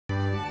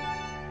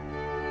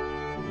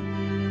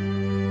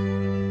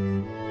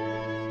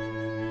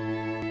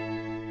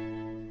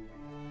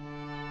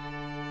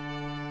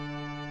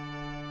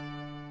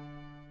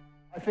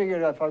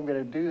figured if I'm going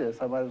to do this,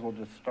 I might as well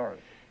just start.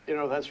 You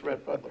know, that's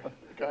Rhett Butler,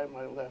 the guy on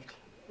my left.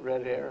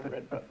 Red hair,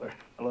 Rhett Butler.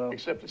 Hello.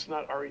 Except it's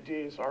not R-E-D,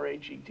 it's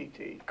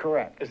R-H-E-T-T.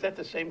 Correct. Is that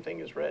the same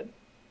thing as red?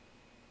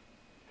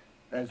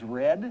 As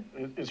red?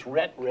 Is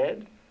Rhett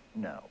red?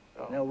 No.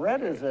 Oh, No,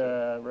 Rhett okay. is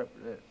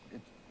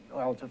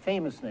well, it's a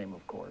famous name,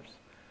 of course,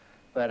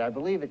 but I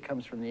believe it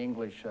comes from the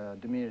English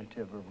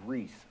diminutive of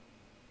Reese.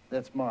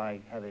 That's my,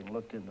 having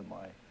looked into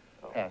my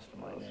past of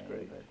my name.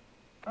 Great. But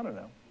I don't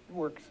know. It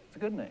works. It's a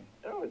good name.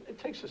 You know, it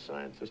takes a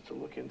scientist to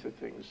look into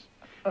things.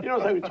 You know,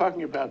 as I was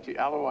talking about the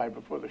alloy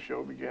before the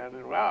show began,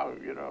 and wow,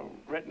 you know,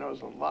 Rhett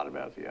knows a lot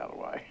about the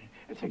alloy.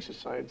 It takes a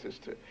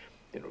scientist to,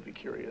 you know, be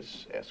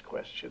curious, ask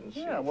questions.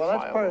 Yeah, you know, well,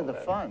 that's file part all of the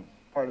that. fun.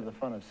 Part of the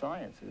fun of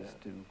science is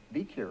to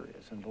be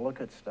curious and to look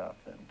at stuff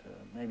and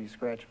to maybe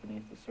scratch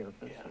beneath the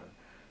surface or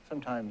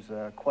sometimes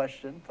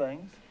question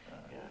things.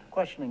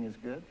 Questioning is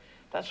good.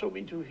 That's what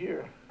we do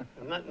here.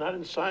 not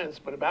in science,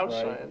 but about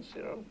Right. science,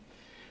 you know.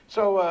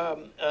 So,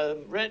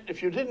 Rhett,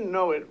 if you didn't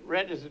know it,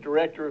 Rhett is the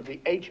director of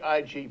the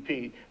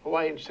HIGP,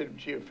 Hawaii Institute of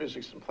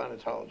Geophysics and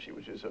Planetology,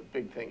 which is a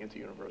big thing at the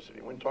university.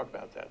 We're going to talk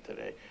about that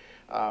today.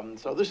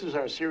 So this is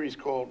our series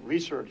called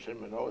Research in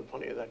Manoa,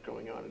 plenty of that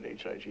going on at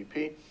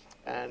HIGP.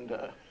 And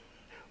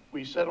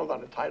we settled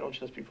on a title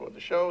just before the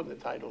show, and the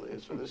title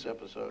is, for this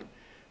episode,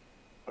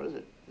 what is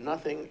it?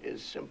 Nothing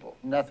is simple.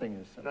 Nothing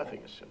is simple.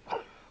 Nothing is simple.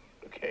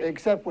 Okay.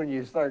 Except when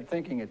you start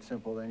thinking it's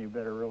simple, then you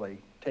better really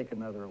take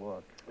another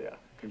look. Yeah.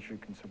 Because you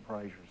can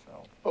surprise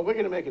yourself. But we're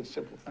going to make it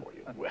simple for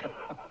you.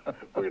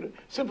 We're going to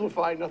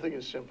simplify Nothing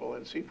is Simple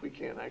and see if we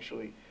can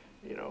actually,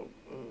 you know,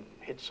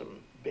 hit some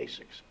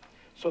basics.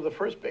 So the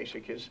first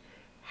basic is,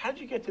 how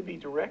did you get to be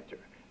director?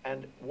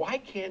 And why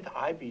can't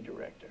I be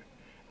director?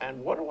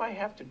 And what do I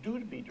have to do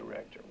to be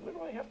director? Where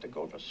do I have to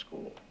go to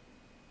school?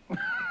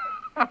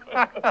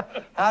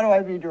 How do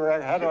I be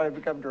director? How do I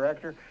become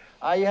director?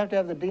 You have to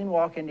have the dean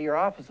walk into your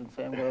office and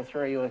say, I'm going to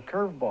throw you a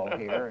curveball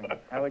here. And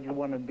how would you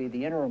want to be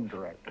the interim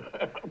director?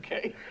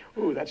 Okay.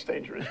 Ooh, that's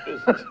dangerous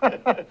business.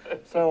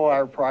 So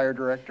our prior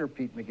director,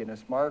 Pete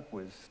McGinnis-Mark,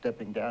 was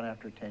stepping down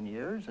after 10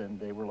 years, and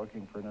they were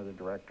looking for another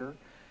director.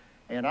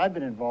 And I've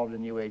been involved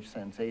in UH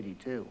since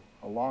 '82,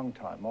 a long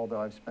time, although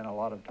I've spent a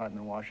lot of time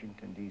in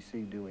Washington,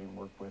 D.C. doing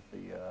work with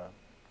the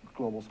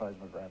Global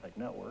Seismographic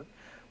Network.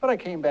 But I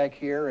came back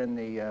here in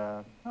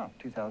the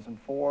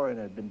 2004 and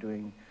had been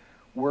doing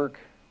work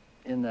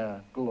in the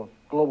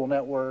global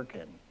network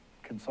and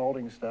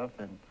consulting stuff,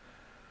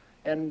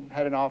 and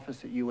had an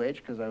office at UH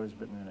because I was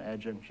been an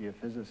adjunct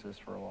geophysicist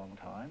for a long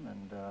time,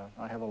 and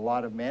I have a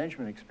lot of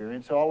management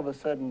experience. So all of a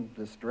sudden,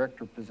 this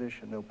director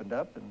position opened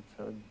up, and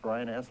so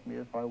Brian asked me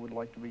if I would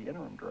like to be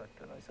interim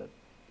director. And I said,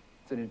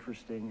 it's an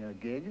interesting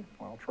gig.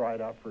 I'll try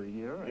it out for a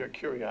year. Your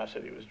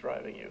curiosity was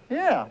driving you.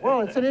 Yeah, well,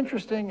 it's an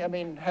interesting, I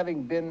mean,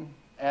 having been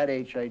at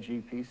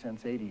HIGP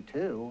since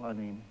 '82, I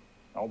mean,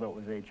 although it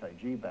was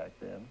HIG back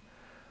then,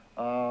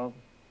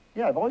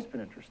 yeah, I've always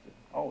been interested,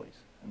 always.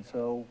 And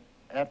so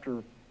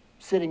after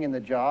sitting in the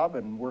job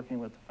and working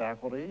with the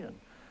faculty, and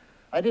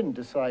I didn't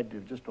decide to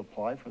just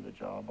apply for the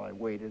job. I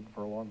waited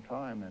for a long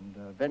time, and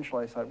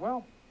eventually I said,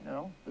 well, you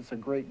know, it's a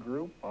great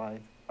group. I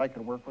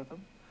can work with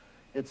them.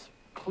 It's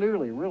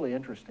clearly really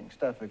interesting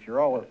stuff if you're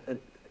all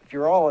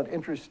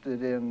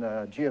interested in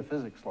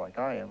geophysics like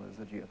I am as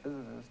a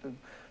geophysicist. And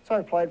so I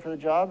applied for the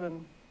job,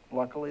 and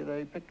luckily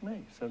they picked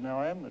me. So now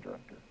I am the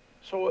director.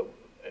 So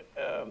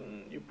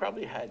you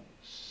probably had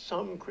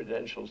some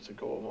credentials to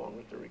go along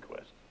with the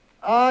request.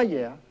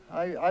 Yeah.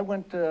 I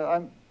went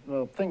to,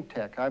 well,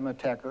 ThinkTech. I'm a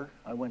techer.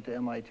 I went to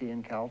MIT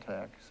and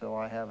Caltech, so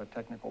I have a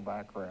technical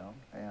background,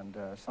 and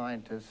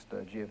scientist,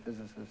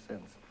 geophysicist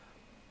since,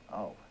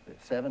 the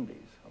 70s,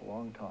 a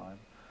long time.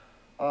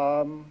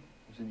 I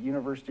was at the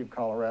University of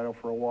Colorado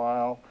for a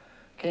while.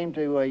 Came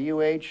to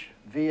UH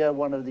via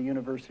one of the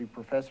university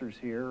professors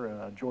here.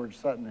 George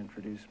Sutton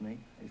introduced me.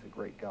 He's a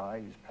great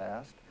guy who's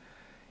passed.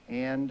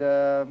 And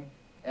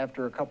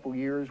after a couple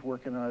years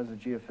working as a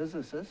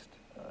geophysicist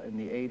in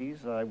the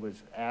 80s, I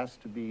was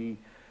asked to be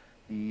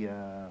the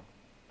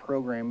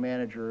program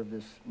manager of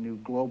this new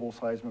global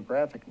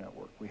seismographic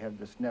network. We had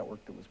this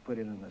network that was put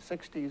in the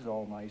 60s,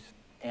 all nice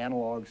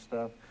analog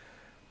stuff.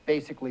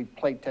 Basically,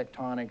 plate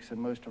tectonics and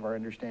most of our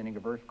understanding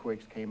of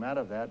earthquakes came out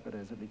of that, but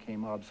as it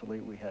became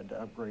obsolete, we had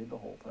to upgrade the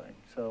whole thing.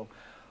 So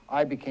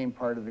I became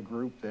part of the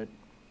group that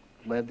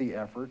led the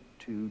effort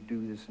to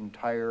do this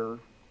entire,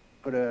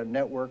 put a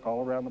network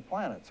all around the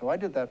planet. So I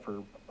did that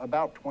for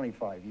about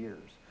 25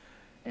 years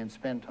and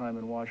spent time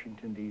in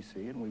Washington, D.C.,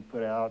 and we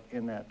put out,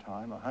 in that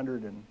time,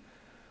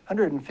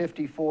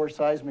 154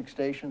 seismic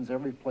stations,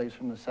 every place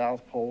from the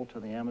South Pole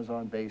to the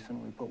Amazon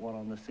Basin. We put one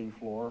on the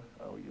seafloor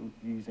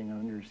using an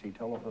undersea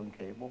telephone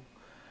cable.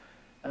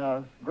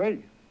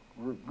 Great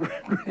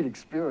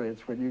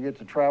experience when you get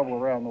to travel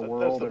around the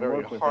world and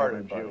work with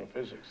everybody. That's the very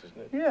heart of geophysics,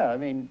 isn't it? Yeah, I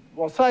mean,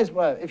 well,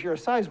 if you're a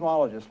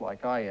seismologist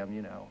like I am,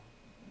 you know,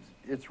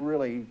 it's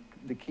really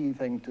the key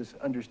thing to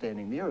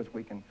understanding the Earth.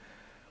 We can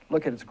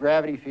look at its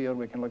gravity field,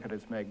 we can look at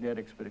its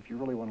magnetics, but if you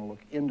really want to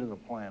look into the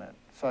planet,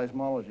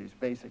 seismology is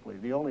basically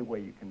the only way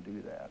you can do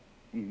that.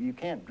 You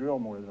can't drill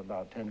more than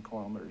about 10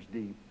 kilometers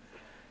deep.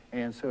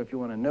 And so if you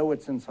want to know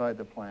what's inside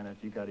the planet,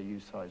 you got to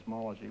use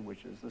seismology,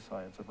 which is the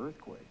science of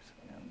earthquakes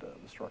and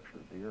the structure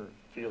of the Earth.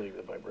 Feeling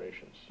the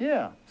vibrations.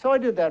 Yeah, so I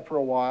did that for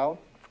a while,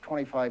 for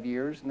 25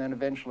 years, and then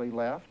eventually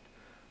left.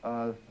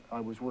 I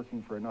was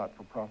working for a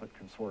not-for-profit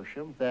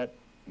consortium that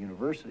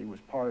university was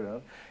part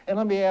of. And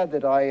let me add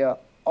that I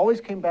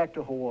always came back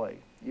to Hawaii.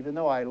 Even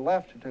though I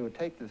left to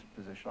take this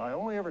position, I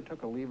only ever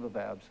took a leave of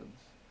absence.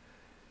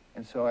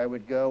 And so I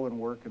would go and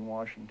work in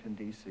Washington,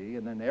 D.C.,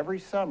 and then every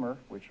summer,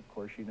 which of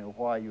course you know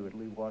why you would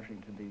leave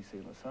Washington, D.C.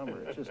 in the summer,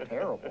 it's just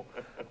terrible.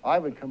 I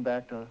would come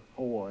back to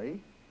Hawaii,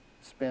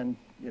 spend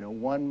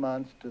 1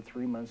 month to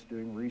 3 months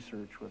doing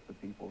research with the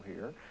people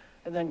here,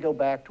 and then go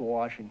back to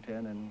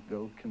Washington and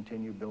go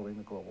continue building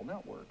the global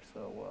network.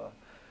 So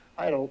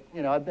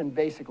I've been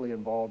basically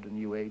involved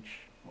in UH,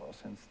 well,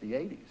 since the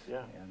 80s.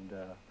 Yeah.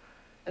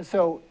 And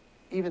so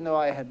even though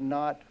I had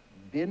not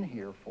been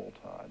here full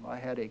time, I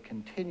had a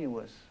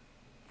continuous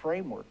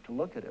framework to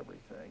look at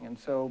everything. And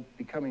so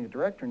becoming the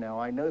director now,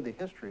 I know the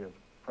history of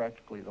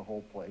practically the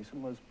whole place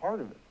and was part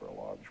of it for a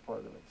large part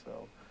of it.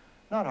 So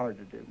not hard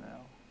to do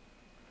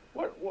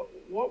now.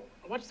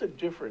 What's the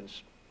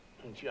difference?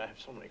 And gee, I have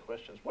so many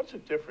questions. What's the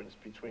difference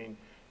between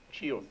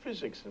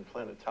geophysics and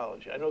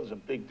planetology? I know there's a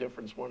big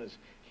difference. One is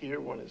here,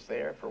 one is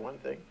there, for one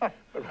thing. But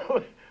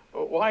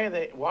why are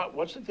they?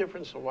 What's the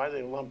difference, and why are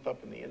they lumped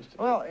up in the institute?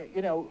 Well,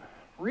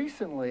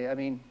 recently, I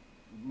mean,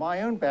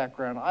 my own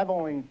background, I've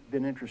only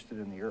been interested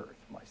in the Earth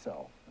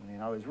myself. I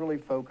mean, I was really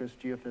focused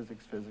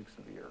geophysics, physics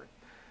of the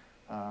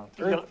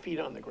Earth. Feet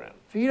on the ground.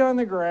 Feet on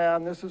the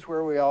ground. This is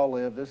where we all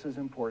live. This is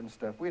important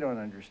stuff. We don't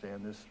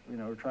understand this.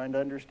 We're trying to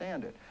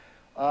understand it.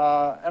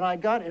 And I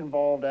got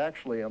involved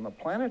actually on the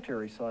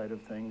planetary side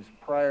of things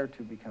prior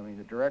to becoming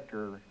the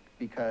director,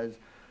 because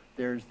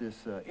there's this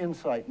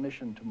InSight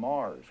mission to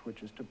Mars,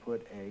 which is to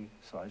put a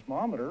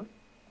seismometer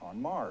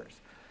on Mars.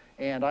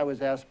 And I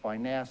was asked by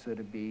NASA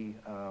to be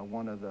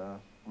one of the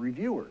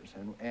reviewers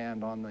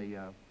and on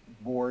the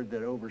board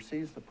that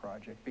oversees the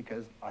project,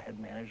 because I had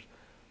managed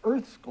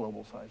Earth's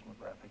global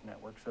seismographic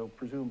network. So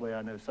presumably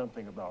I know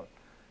something about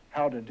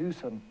how to do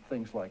some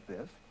things like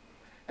this.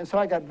 And so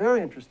I got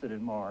very interested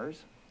in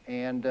Mars.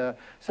 And the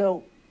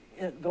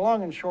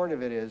long and short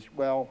of it is,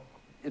 well,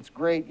 it's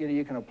great,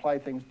 you can apply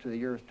things to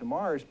the Earth, to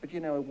Mars, but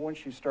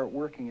once you start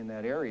working in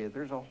that area,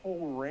 there's a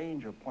whole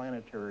range of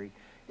planetary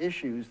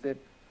issues that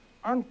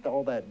aren't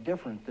all that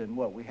different than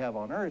what we have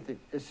on Earth.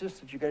 It's just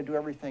that you got to do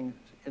everything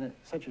in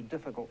such a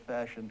difficult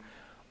fashion.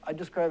 I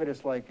describe it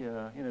as like,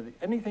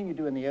 anything you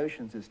do in the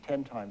oceans is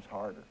 10 times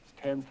harder. It's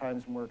 10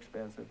 times more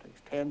expensive. It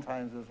takes 10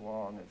 times as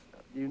long.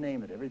 You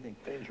name it, everything.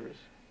 Dangerous.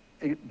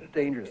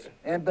 Dangerous.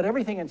 But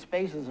everything in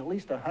space is at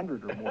least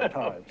 100 or more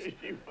times.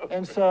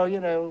 And so,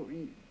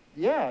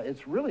 yeah,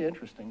 it's really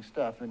interesting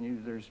stuff.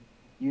 And there's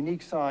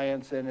unique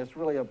science, and it's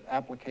really an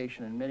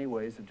application in many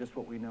ways of just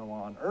what we know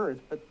on Earth.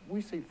 But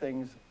we see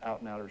things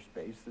out in outer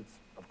space that's,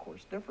 of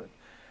course, different.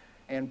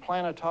 And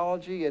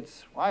planetology,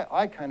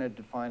 I kind of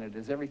define it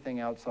as everything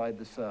outside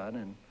the sun,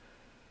 and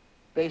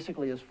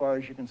basically as far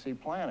as you can see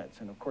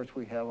planets. And of course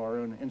we have our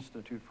own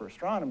Institute for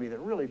Astronomy that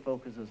really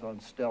focuses on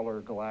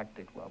stellar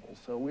galactic levels.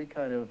 So we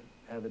kind of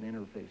have an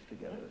interface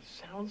together. It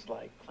sounds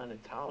like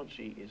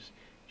planetology is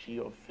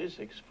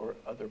geophysics for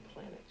other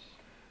planets.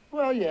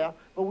 Well, yeah,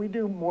 but we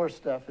do more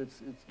stuff.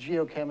 It's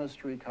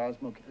geochemistry,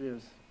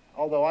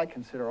 although I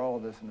consider all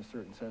of this in a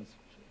certain sense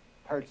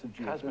parts of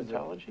geophysics.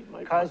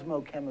 Cosmetology?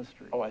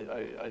 Cosmochemistry. Oh,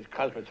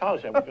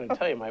 cosmetology. I was going to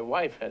tell you, my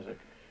wife has a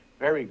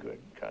very good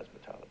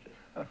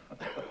cosmetologist.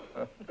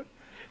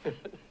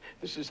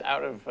 This is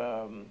out of,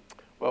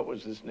 what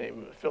was his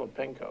name?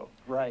 Filipenko.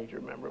 Right. Do you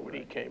remember when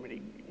he came and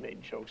he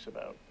made jokes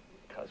about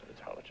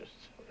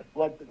cosmetologists?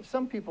 Well,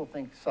 some people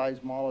think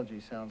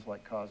seismology sounds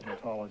like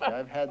cosmetology.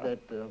 I've had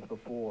that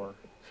before,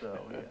 so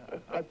yeah,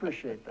 I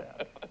appreciate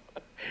that.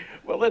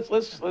 Well,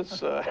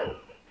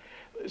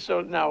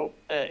 so now,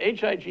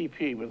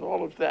 HIGP, with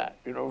all of that,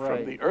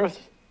 from the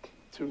Earth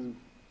to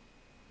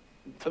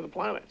the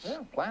planets. Yeah,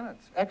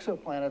 planets,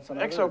 exoplanets.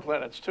 And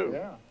exoplanets, too.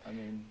 Yeah, I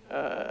mean.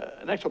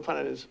 An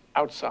exoplanet is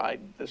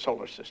outside the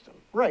solar system.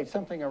 Right,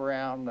 something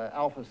around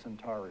Alpha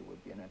Centauri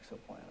would be an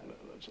exoplanet.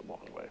 That's a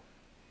long way.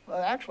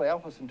 Well, actually,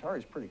 Alpha Centauri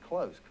is pretty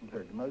close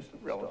compared to most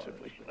of the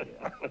Relatively.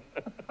 stars.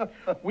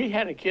 Yeah. We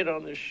had a kid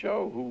on this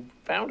show who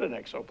found an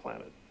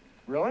exoplanet.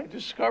 Really? He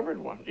discovered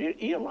one.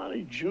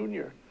 Iolani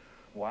Jr.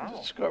 Wow.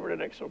 Discovered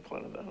an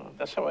exoplanet.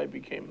 That's how I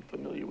became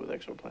familiar with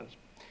exoplanets.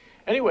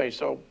 Anyway,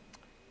 so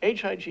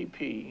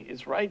HIGP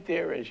is right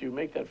there as you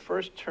make that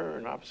first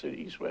turn opposite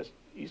East-West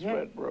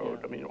Road.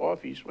 Yeah. I mean,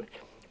 off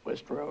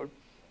East-West Road.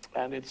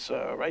 And it's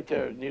right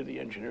there near the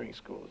engineering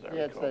school, as I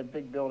recall. It's that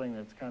big building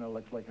that's kind of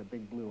like a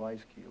big blue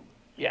ice cube.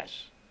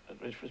 Yes. And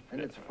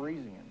it's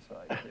freezing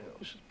inside, too.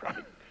 This is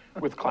probably,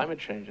 with climate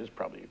change, is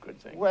probably a good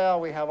thing. Well,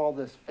 we have all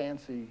this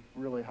fancy,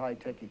 really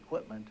high-tech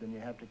equipment, and you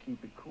have to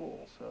keep it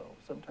cool. So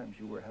sometimes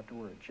you have to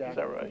wear a jacket is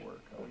that right? to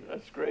work. Oh, yeah.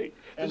 That's great.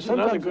 And this is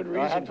another good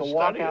reason I have to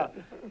walk study out.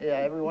 it. Yeah,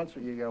 every once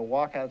in a while you got to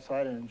walk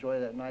outside and enjoy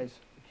that nice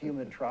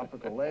humid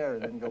tropical air,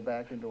 then go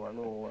back into our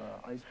little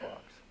ice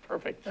box.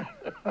 Perfect.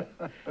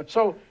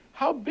 So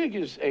how big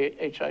is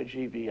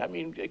HIGP? I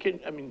mean,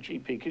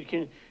 GP,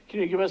 can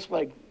you give us,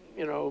 like,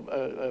 you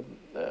know,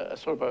 a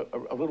sort of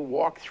a little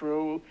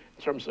walkthrough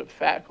in terms of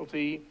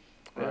faculty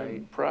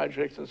and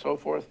projects and so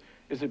forth?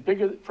 Is it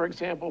bigger, for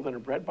example, than a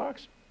bread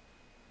box?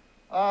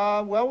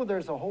 Well,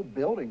 there's a whole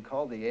building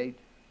called the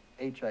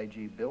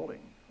HIG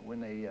building. When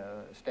they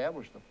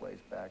established the place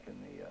back in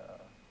the,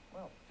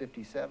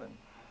 57,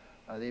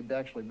 they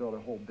actually built a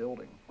whole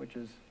building, which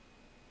is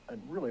a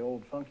really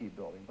old, funky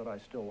building, but I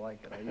still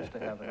like it. I used to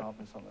have an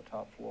office on the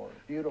top floor.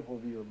 Beautiful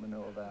view of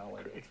Manoa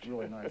Valley. Great. It's a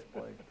really nice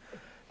place.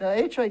 Now,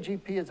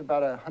 HIGP is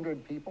about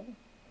 100 people,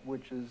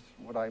 which is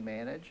what I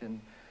manage, and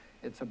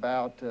it's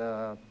about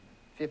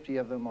 50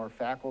 of them are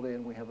faculty,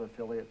 and we have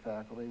affiliate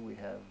faculty. We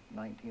have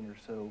 19 or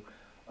so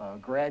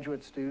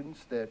graduate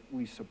students that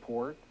we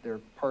support.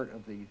 They're part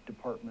of the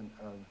Department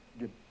of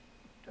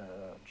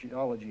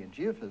Geology and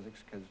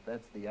Geophysics, because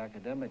that's the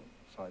academic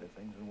side of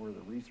things, and we're the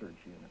research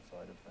unit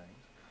side of things.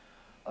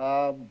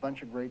 A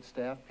bunch of great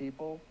staff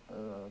people,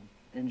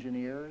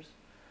 engineers.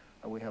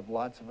 We have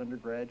lots of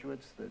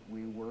undergraduates that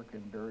we work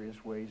in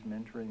various ways,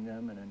 mentoring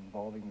them and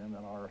involving them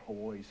in our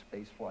Hawaii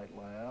Spaceflight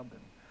Lab.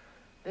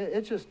 And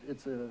it's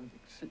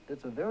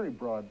a very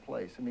broad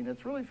place. I mean,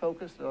 it's really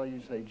focused on,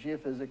 you say,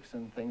 geophysics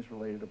and things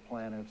related to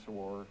planets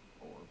or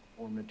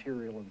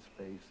material in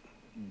space,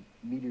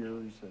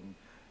 meteors and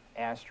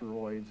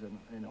asteroids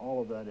and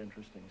all of that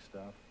interesting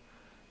stuff,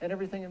 and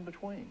everything in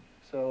between.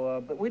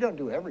 So, but we don't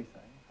do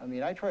everything. I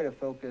mean, I try to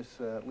focus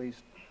at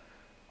least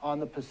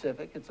on the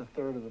Pacific. It's a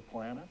third of the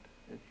planet.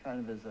 It kind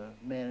of is a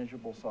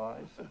manageable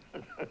size.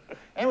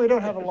 And we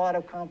don't have a lot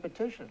of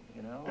competition,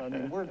 you know. I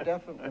mean, we're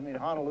definitely, I mean,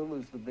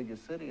 Honolulu's the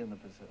biggest city in the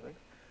Pacific.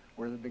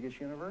 We're the biggest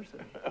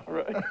university.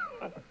 Right.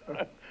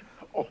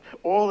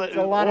 It's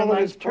a lot of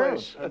nice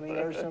turf. I mean,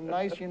 there's some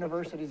nice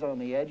universities on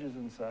the edges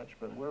and such,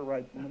 but we're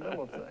right in the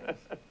middle of things.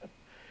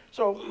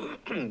 So,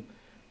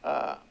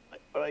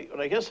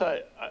 what I guess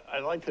I'd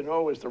like to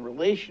know is the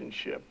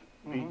relationship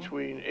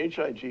between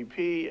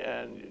HIGP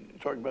and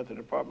talking about the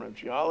Department of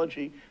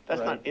Geology. That's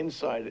not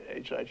inside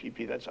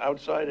HIGP, that's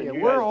outside. And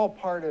yeah, we're all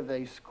part of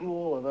a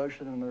School of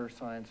Ocean and Earth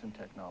Science and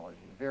Technology,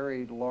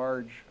 very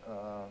large,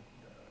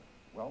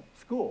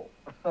 school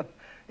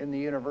in the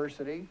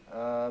university,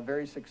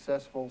 very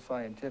successful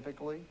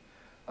scientifically.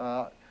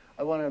 I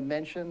want to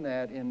mention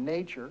that in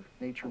Nature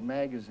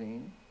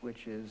magazine,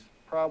 which is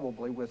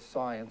probably with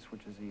Science,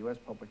 which is a US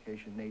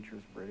publication, Nature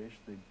is British,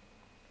 the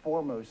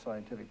foremost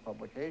scientific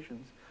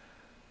publications,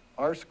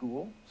 our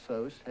school,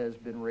 SOS, has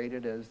been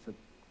rated as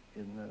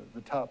in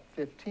the top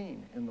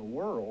 15 in the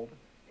world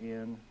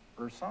in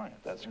earth science.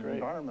 That's great.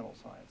 Environmental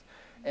science.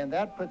 And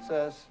that puts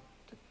us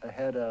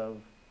ahead of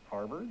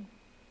Harvard,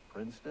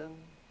 Princeton,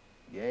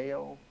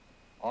 Yale,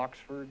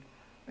 Oxford.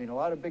 I mean, a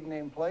lot of big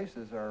name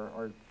places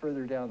are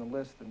further down the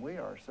list than we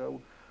are.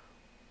 So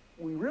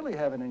we really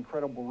have an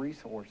incredible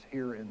resource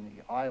here in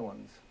the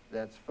islands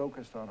that's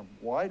focused on a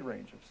wide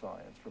range of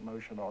science, from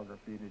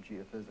oceanography to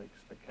geophysics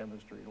to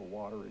chemistry to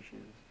water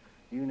issues,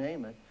 you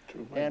name it.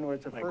 True. And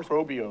it's a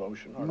microbial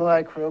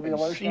oceanography. Microbial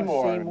oceanography.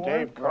 Seymour and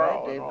Dave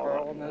Carl. Dave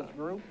Carl and his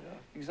group. Yeah.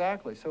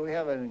 Exactly. So we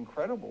have an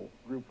incredible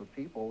group of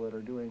people that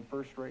are doing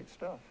first-rate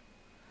stuff.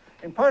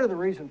 And part of the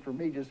reason for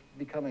me just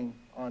becoming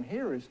on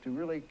here is to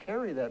really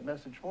carry that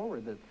message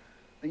forward, that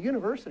the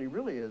university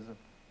really is a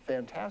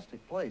fantastic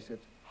place.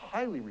 It's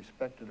highly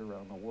respected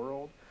around the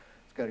world.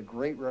 It's got a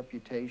great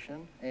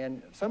reputation.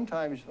 And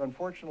sometimes,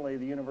 unfortunately,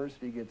 the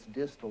university gets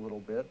dissed a little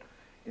bit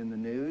in the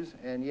news,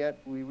 and yet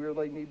we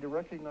really need to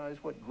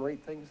recognize what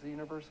great things the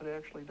university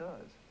actually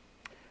does.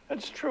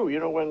 That's true. You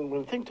know, when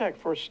ThinkTech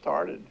first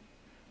started,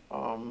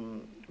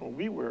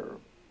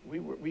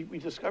 we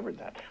discovered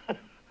that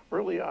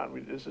early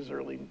on. This is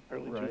early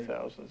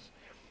 2000s,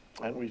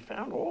 and we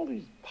found all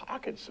these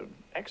pockets of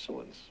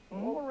excellence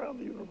all around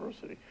the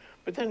university.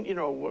 But then, you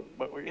know,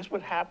 I guess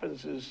what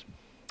happens is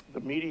the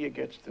media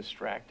gets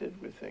distracted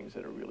with things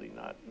that are really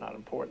not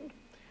important.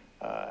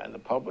 And the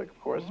public, of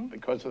course,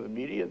 because of the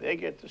media, they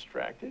get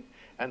distracted,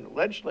 and the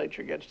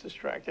legislature gets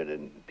distracted,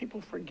 and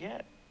people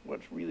forget what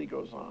really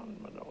goes on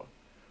in Manoa.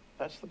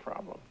 That's the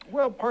problem.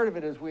 Well, part of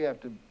it is we have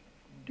to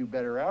do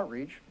better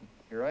outreach.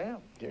 Here I am.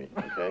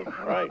 Okay,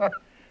 all right.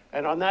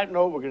 And on that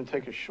note, we're going to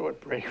take a short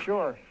break.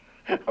 Sure.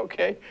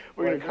 Okay,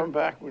 we're going to come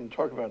back. We're going to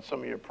talk about some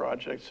of your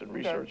projects and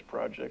research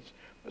projects,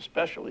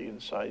 especially in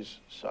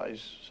seismology.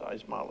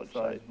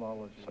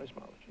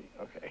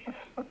 Okay.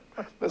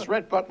 That's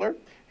Rhett Butler.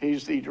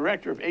 He's the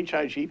director of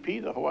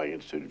HIGP, the Hawaii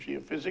Institute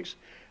of Geophysics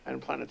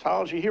and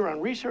Planetology, here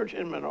on Research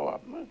in Manoa.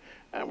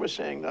 And we're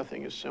saying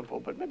nothing is simple,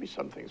 but maybe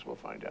some things we'll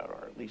find out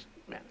are at least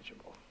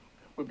manageable.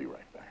 We'll be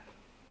right back.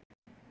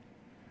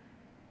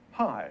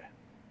 Hi,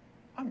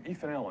 I'm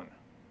Ethan Allen.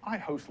 I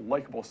host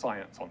Likeable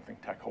Science on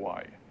ThinkTech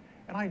Hawaii,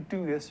 and I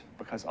do this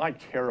because I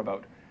care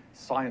about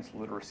science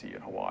literacy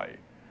in Hawaii.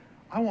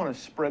 I want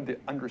to spread the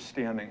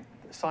understanding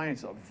that science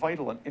is a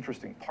vital and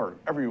interesting part of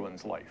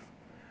everyone's life.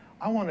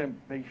 I want to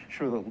make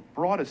sure the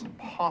broadest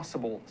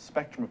possible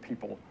spectrum of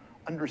people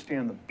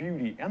understand the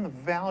beauty and the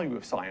value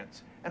of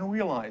science and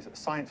realize that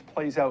science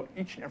plays out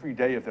each and every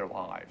day of their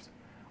lives.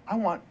 I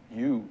want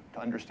you to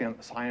understand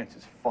that science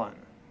is fun.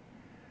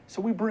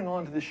 So we bring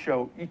on to this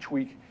show each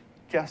week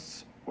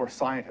guests who are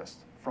scientists,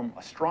 from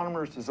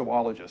astronomers to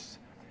zoologists,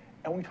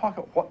 and we talk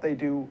about what they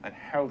do and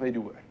how they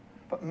do it.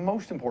 But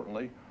most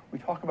importantly, we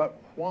talk about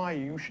why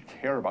you should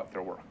care about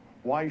their work,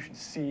 why you should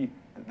see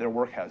that their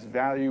work has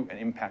value and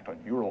impact on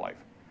your life.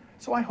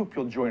 So I hope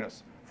you'll join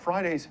us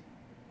Fridays,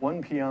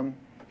 1 p.m.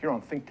 here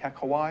on ThinkTech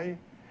Hawaii.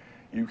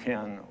 You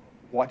can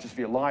watch us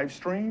via live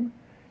stream.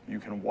 You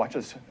can watch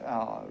us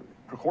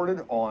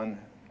recorded on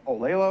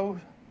Olelo,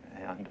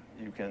 and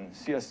you can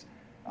see us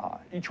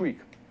each week.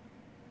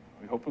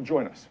 We hope you'll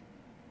join us.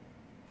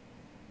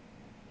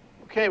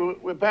 Okay,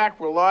 we're back,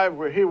 we're live.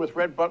 We're here with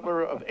Rhett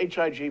Butler of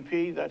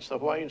HIGP. That's the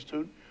Hawaii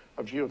Institute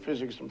of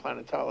Geophysics and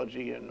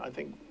Planetology, and I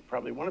think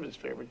probably one of his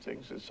favorite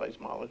things is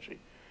seismology.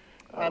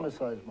 I'm a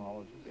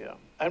seismologist. Yeah,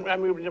 I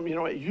mean, you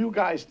know, you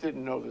guys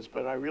didn't know this,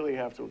 but I really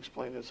have to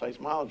explain that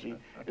seismology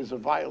is a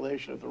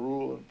violation of the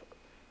rule of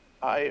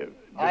I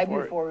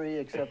before E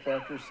except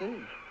after C.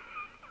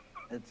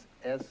 It's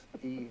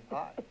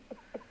S-E-I.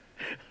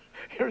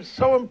 It's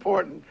so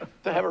important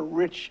to have a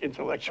rich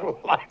intellectual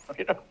life,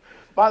 you know.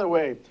 By the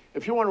way,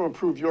 if you want to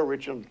improve your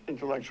rich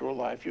intellectual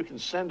life, you can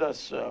send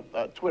us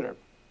Twitter.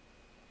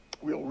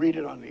 We'll read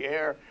it on the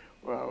air.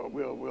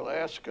 We'll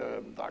ask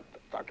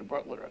Dr.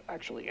 Butler to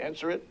actually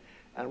answer it,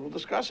 and we'll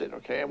discuss it,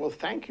 okay? And we'll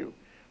thank you,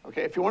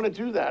 okay? If you want to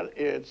do that,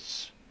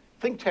 it's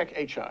ThinkTech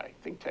HI.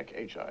 ThinkTech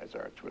HI is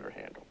our Twitter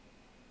handle,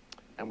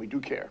 and we do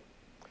care.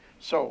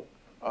 So,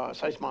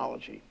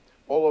 seismology,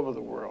 all over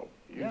the world.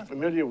 You're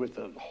familiar with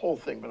the whole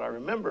thing, but I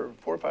remember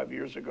 4 or 5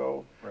 years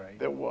ago,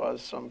 there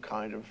was some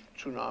kind of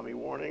tsunami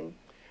warning,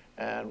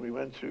 and we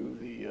went to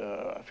the,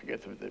 I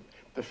forget,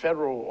 the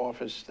federal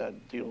office that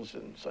deals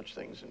in such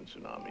things in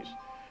tsunamis.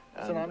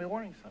 And Tsunami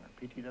Warning Center,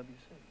 PTWC.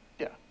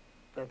 Yeah.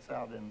 That's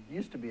out in,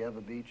 used to be Eva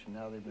Beach, and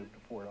now they moved to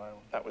Ford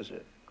Island. That was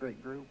it.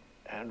 Great group.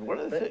 And one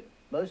of the things...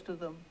 Most of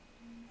them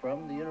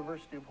from the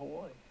University of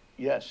Hawaii.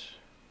 Yes.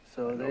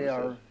 So they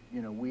are,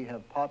 you know, we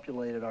have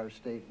populated our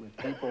state with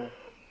people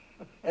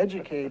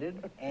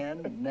educated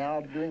and now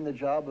doing the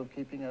job of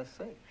keeping us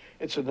safe.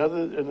 It's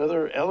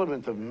another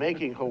element of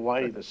making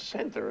Hawaii the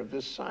center of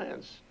this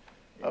science,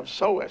 of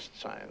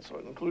SOEST science,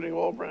 including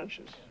all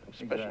branches,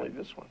 especially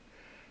this one.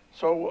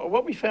 So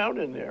what we found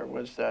in there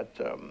was that,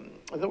 you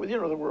know,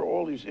 there were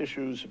all these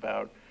issues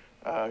about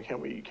can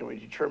we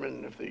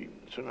determine if the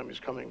tsunami is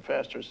coming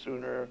faster,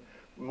 sooner,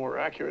 more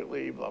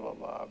accurately, blah, blah,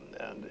 blah.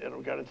 And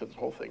we got into this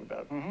whole thing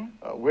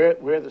about where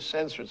the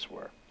sensors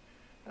were.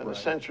 And the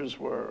sensors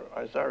were,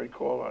 as I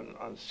recall,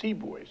 on sea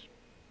buoys.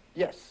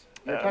 Yes.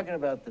 You're talking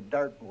about the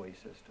DART buoy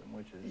system,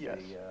 which is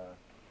the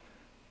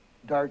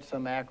DART,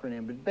 some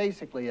acronym, but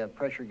basically you have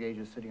pressure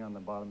gauges sitting on the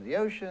bottom of the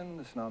ocean.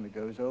 The tsunami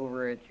goes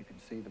over it. You can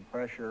see the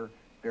pressure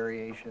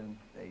variation.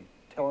 They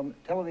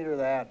telemeter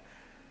that.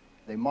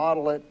 They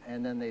model it,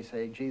 and then they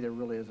say, gee, there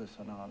really is a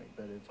tsunami.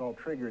 But it's all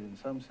triggered in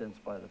some sense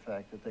by the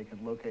fact that they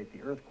can locate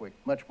the earthquake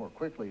much more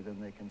quickly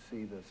than they can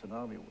see the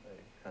tsunami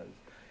wave. Because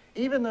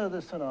even though the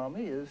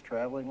tsunami is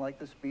traveling like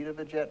the speed of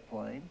a jet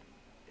plane,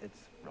 it's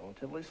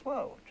relatively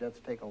slow.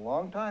 Jets take a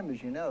long time,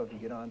 as you know, to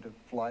get on to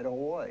fly to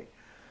Hawaii.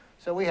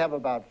 So we have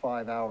about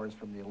 5 hours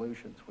from the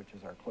Aleutians, which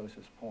is our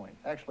closest point.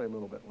 Actually, a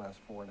little bit less,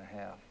 4.5.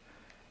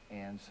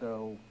 And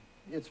so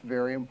it's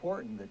very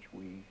important that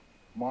we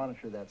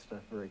monitor that stuff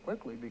very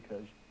quickly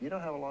because you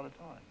don't have a lot of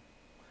time.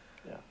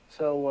 Yeah.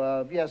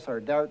 So yes, our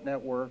DART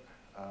network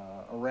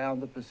around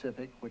the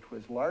Pacific, which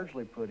was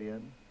largely put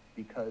in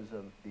because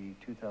of the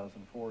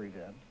 2004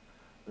 event,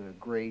 the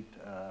great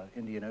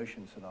Indian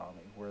Ocean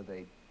tsunami, where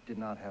they did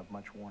not have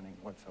much warning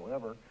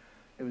whatsoever.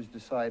 It was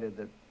decided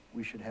that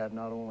we should have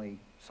not only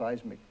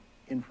seismic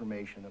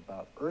information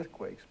about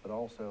earthquakes, but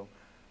also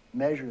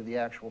measure the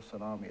actual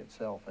tsunami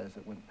itself as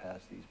it went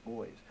past these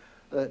buoys.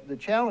 The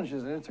challenge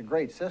is, and it's a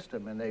great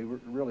system, and they're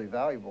really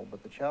valuable,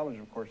 but the challenge,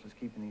 of course, is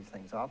keeping these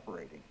things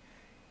operating.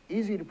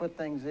 Easy to put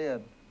things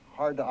in,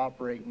 hard to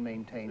operate and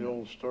maintain them. The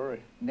old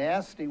story.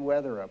 Nasty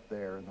weather up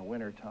there in the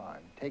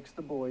wintertime takes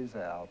the buoys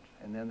out,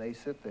 and then they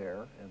sit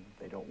there, and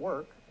they don't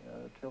work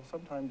till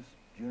sometimes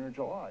June or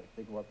July.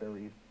 They go up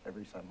every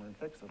summer and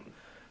fix them.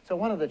 So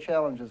one of the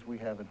challenges we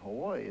have in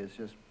Hawaii is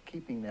just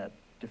keeping that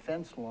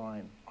defense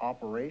line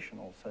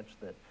operational such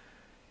that,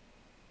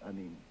 I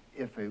mean,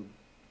 if a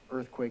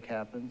earthquake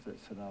happens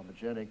that's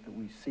tsunamigenic, that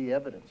we see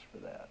evidence for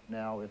that.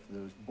 Now, if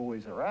those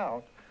buoys are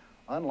out,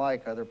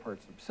 unlike other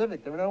parts of the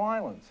Pacific, there were no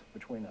islands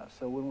between us.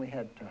 So when we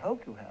had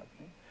Tohoku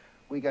happening,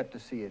 we got to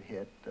see it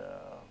hit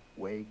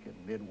Wake and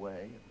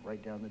Midway and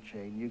right down the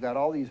chain. You got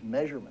all these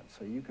measurements,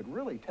 so you could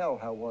really tell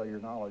how well your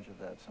knowledge of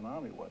that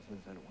tsunami was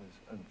as it was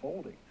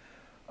unfolding.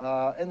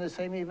 And the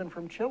same even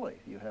from Chile.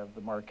 You have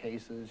the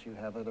Marquesas, you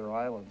have other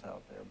islands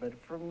out there.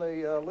 But from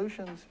the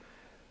Aleutians,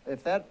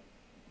 if that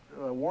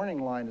warning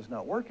line is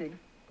not working,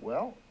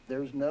 well,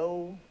 there's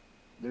nothing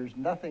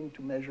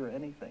to measure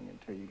anything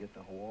until you get to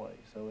Hawaii.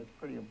 So it's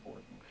pretty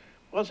important.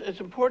 Well, it's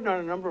important on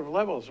a number of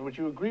levels. Would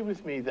you agree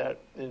with me that,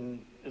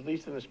 at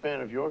least in the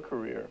span of your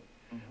career,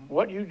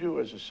 what you do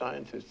as a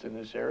scientist in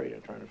this area,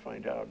 trying to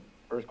find out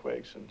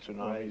earthquakes and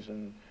tsunamis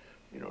and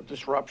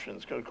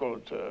disruptions, going to call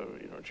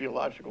it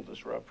geological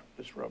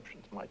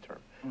disruptions, my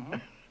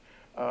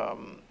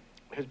term,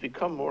 has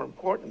become more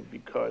important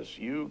because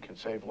you can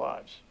save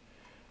lives,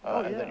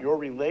 and that your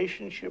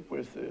relationship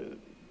with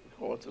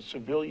call it the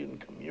civilian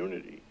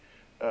community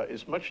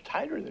is much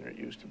tighter than it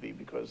used to be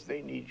because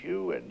they need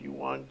you and you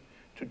want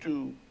to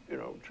do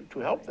to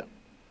help them.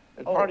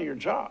 It's part of your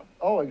job.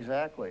 Oh,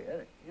 exactly.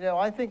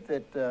 I think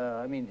that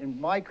I mean, in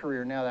my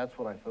career now, that's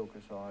what I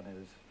focus on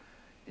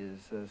is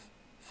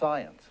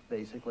science,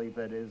 basically,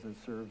 but as it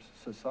serves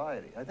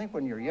society. I think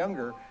when you're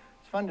younger,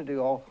 it's fun to do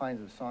all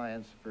kinds of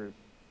science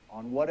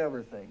on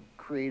whatever thing,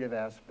 creative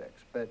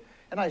aspects.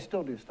 And I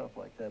still do stuff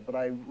like that. But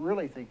I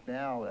really think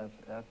now,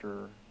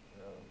 after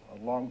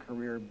a long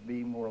career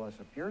being more or less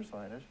a pure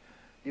scientist,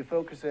 you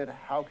focus at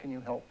how can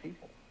you help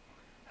people?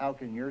 How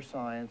can your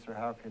science, or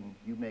how can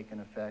you make an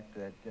effect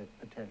that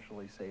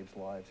potentially saves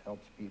lives,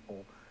 helps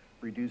people,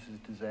 reduces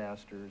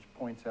disasters,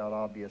 points out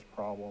obvious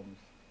problems?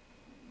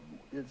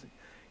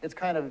 It's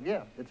kind of,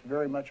 it's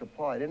very much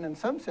applied. And in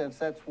some sense,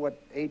 that's what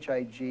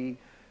HIGP,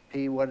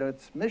 what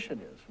its mission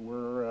is.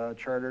 We're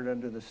chartered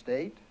under the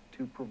state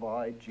to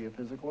provide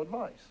geophysical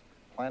advice,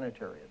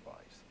 planetary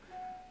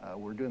advice.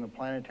 We're doing the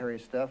planetary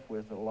stuff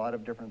with a lot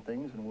of different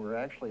things, and we're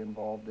actually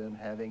involved in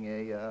having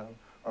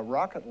a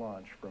rocket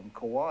launch from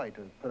Kauai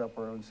to put up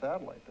our own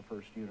satellite, the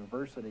first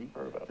university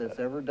that's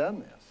ever done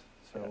this.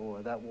 So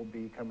that will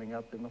be coming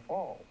up in the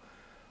fall.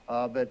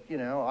 But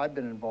I've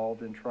been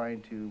involved in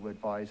trying to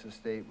advise the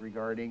state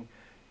regarding,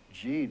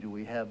 gee, do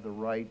we have the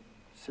right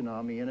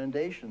tsunami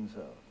inundation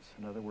zones?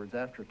 In other words,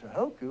 after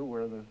Tohoku,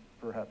 where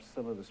perhaps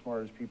some of the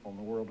smartest people in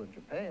the world in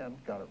Japan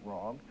got it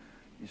wrong,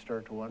 you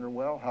start to wonder,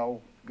 well, how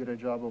good a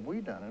job have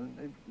we done? And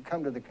they've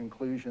come to the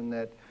conclusion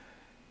that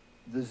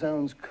the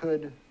zones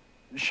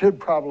should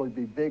probably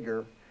be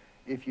bigger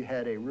if you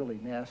had a really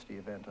nasty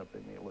event up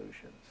in the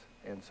Aleutians.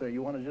 And so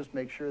you want to just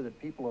make sure that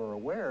people are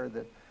aware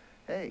that,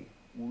 hey,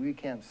 we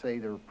can't say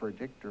or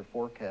predict or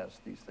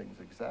forecast these things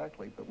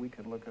exactly, but we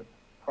can look at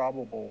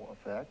probable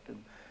effect,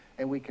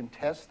 and we can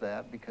test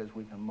that because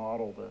we can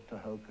model the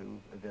Tohoku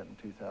event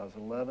in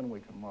 2011, we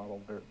can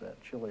model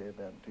that Chile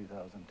event in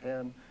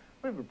 2010.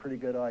 We have a pretty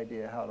good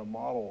idea how to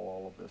model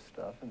all of this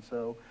stuff, and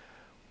so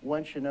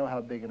once you know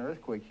how big an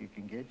earthquake you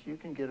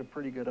can get a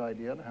pretty good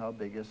idea on how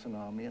big a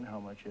tsunami and how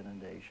much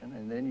inundation,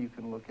 and then you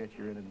can look at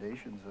your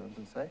inundation zones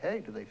and say,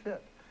 hey, do they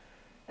fit?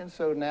 And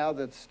so now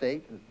that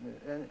state,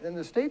 and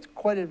the state's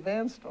quite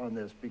advanced on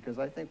this because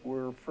I think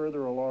we're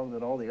further along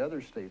than all the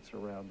other states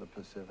around the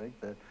Pacific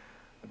that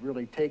have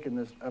really taken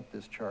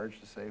this charge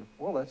to say,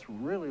 well, let's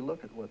really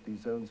look at what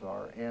these zones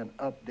are and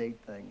update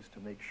things to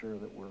make sure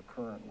that we're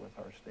current with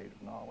our state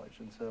of knowledge.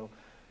 And so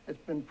it's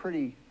been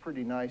pretty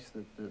nice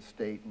that the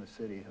state and the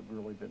city have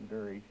really been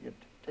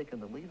taken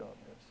the lead on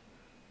this.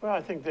 Well,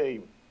 I think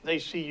they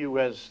see you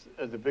as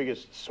the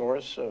biggest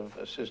source of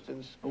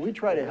assistance. Well, we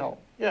try to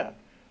help. Yeah.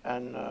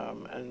 And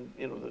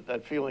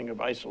that feeling of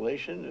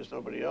isolation, there's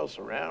nobody else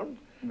around.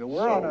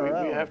 We're on our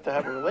own. We have to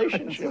have a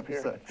relationship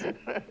here.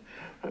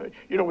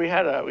 We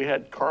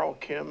had Carl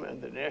Kim and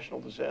the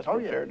National Disaster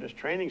Preparedness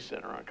Training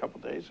Center a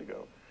couple days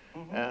ago,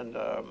 and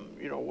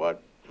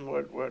what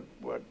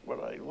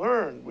I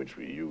learned, which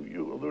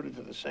you alluded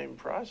to the same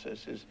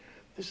process, is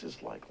this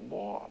is like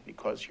law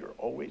because you're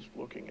always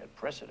looking at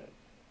precedent.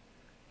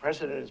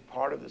 Precedent is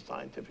part of the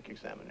scientific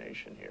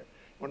examination here.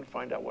 You want to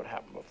find out what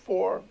happened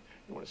before.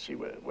 You want to see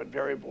what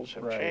variables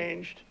have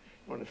changed.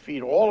 You want to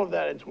feed all of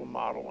that into a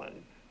model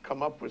and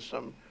come up with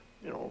some,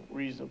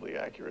 reasonably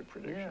accurate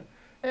prediction.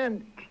 Yeah.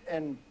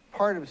 And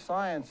part of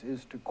science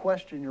is to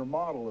question your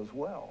model as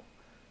well.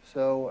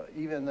 So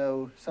even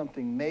though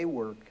something may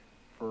work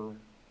for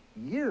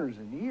years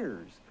and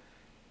years,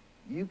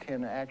 you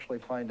can actually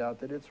find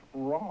out that it's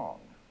wrong.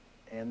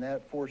 And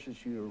that forces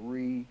you to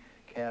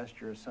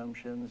recast your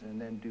assumptions and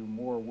then do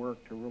more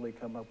work to really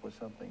come up with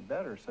something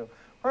better. So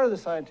part of the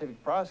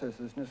scientific process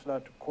is just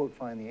not to, quote,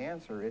 find the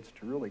answer. It's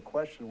to really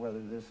question whether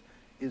this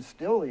is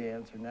still the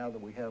answer now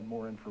that we have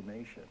more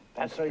information.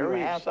 That's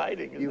very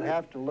exciting. You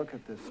have to look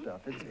at this stuff.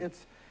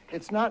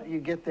 It's not you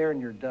get there and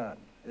you're done.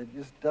 It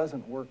just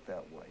doesn't work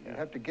that way. You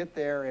have to get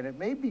there, and it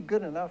may be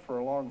good enough for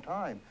a long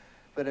time,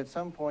 but at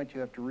some point you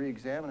have to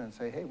re-examine and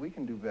say, hey, we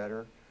can do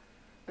better.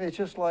 It's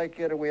just like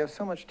we have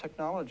so much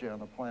technology on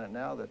the planet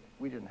now that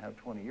we didn't have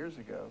 20 years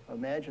ago.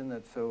 Imagine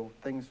that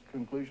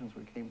conclusions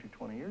we came to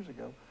 20 years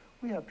ago,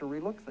 we have to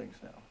relook things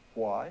now.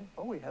 Why?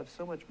 Oh, we have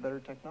so much better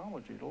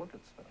technology to look at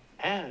stuff.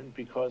 And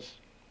because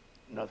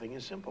nothing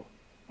is simple.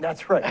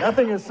 That's right,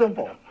 nothing is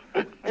simple.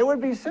 It would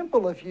be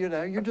simple if,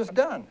 you're just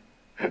done.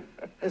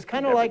 It's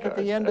kind of like at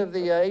the end of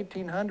the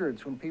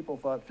 1800s when people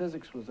thought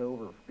physics was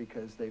over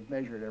because they've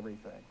measured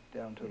everything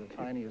down to the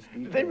tiniest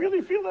detail. Did they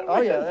really feel that way?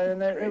 Oh, yeah,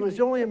 and it was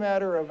only a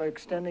matter of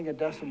extending a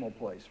decimal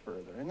place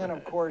further. And then,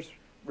 of course,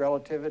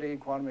 relativity,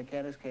 quantum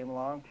mechanics came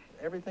along,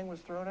 everything was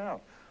thrown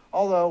out.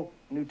 Although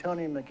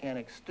Newtonian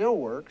mechanics still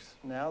works,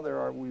 now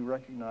we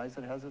recognize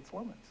it has its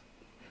limits.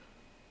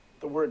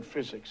 The word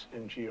physics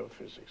in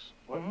geophysics,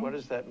 what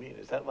does that mean?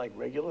 Is that like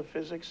regular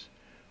physics,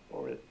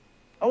 or?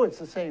 Oh, it's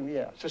the same,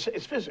 yeah.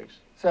 It's physics.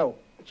 So,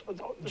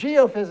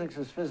 geophysics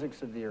is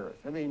physics of the Earth.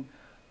 I mean,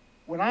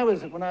 when I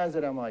was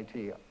at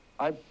MIT,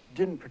 I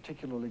didn't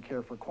particularly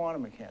care for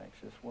quantum mechanics,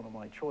 just one of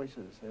my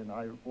choices, and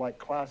I like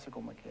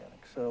classical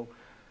mechanics. So,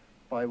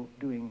 by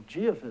doing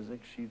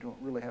geophysics, you don't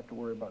really have to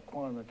worry about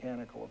quantum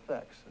mechanical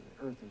effects.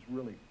 The Earth is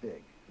really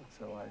big,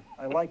 so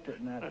I liked it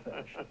in that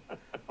fashion.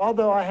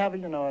 Although I have,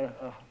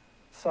 a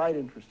side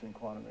interest in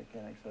quantum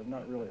mechanics, I'm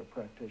not really a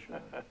practitioner.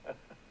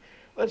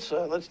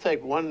 Let's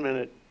take 1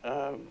 minute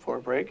for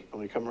a break, and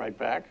we come right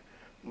back.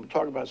 We'll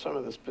talk about some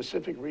of the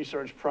specific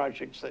research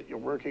projects that you're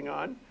working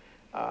on,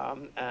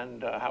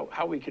 and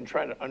how we can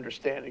try to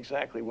understand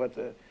exactly what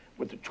the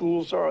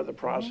tools are, the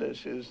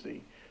process is.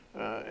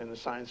 In the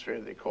science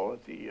fair they call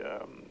it the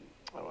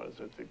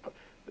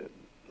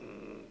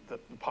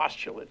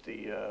postulate,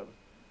 the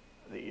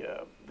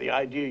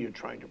idea you're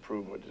trying to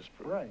prove or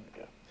disprove. Right.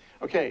 Yeah.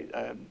 Okay.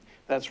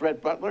 That's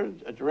Rhett Butler,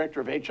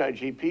 director of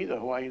HIGP, the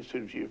Hawaii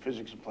Institute of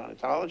Geophysics and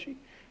Planetology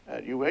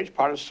at UH,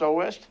 part of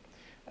SOWEST.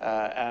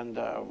 And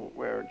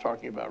we're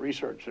talking about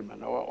research in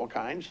Manoa, all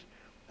kinds.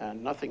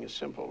 And nothing is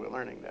simple. We're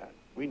learning that.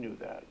 We knew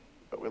that,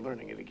 but we're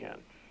learning it again.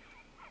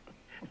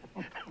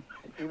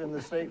 Even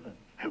the statement.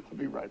 We'll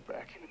be right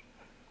back.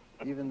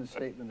 Even the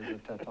statement is a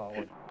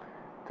tautology.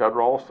 Ted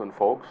Ralston,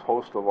 folks,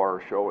 host of our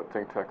show at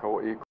ThinkTech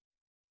Hawaii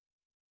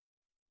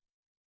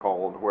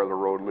called Where the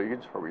Road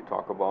Leads, where we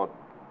talk about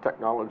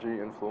technology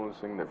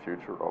influencing the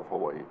future of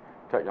Hawaii.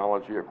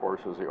 Technology, of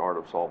course, is the art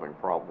of solving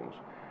problems.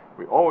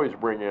 We always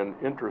bring in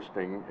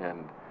interesting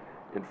and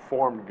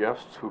informed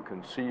guests who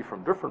can see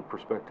from different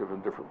perspectives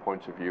and different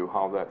points of view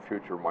how that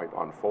future might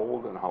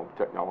unfold and how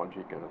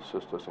technology can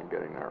assist us in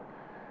getting there.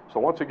 So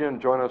once again,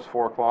 join us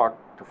 4 o'clock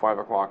to 5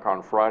 o'clock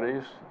on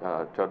Fridays.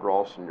 Ted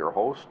Ralston, your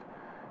host.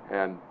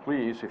 And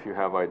please, if you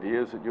have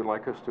ideas that you'd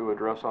like us to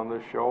address on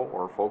this show,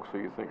 or folks who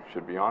you think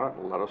should be on it,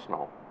 let us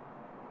know.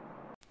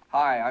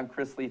 Hi, I'm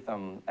Chris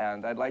Leatham,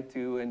 and I'd like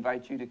to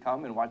invite you to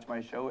come and watch my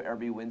show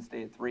every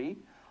Wednesday at 3.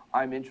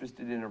 I'm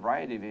interested in a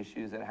variety of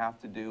issues that have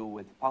to do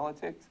with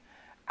politics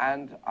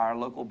and our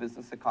local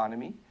business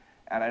economy.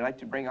 And I'd like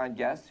to bring on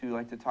guests who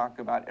like to talk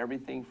about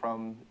everything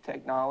from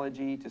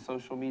technology to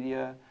social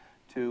media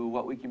to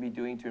what we can be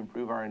doing to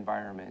improve our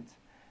environment.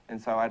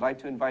 And so I'd like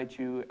to invite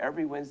you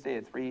every Wednesday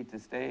at 3 to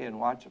stay and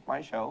watch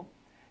my show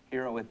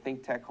here with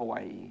ThinkTech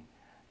Hawaii.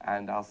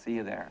 And I'll see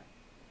you there.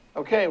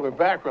 Okay, we're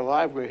back. We're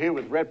live. We're here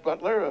with Rhett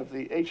Butler of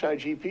the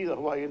HIGP, the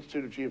Hawaii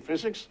Institute of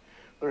Geophysics,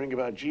 learning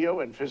about geo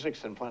and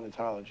physics and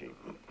planetology.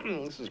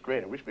 This is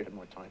great. I wish we had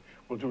more time.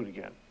 We'll do it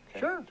again.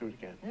 Okay? Sure. Do it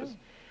again. Yeah.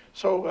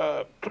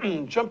 So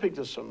jumping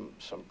to some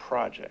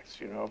projects,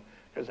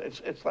 because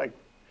it's like,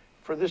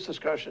 for this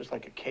discussion, it's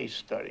like a case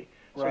study.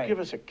 So Right. give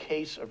us a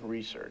case of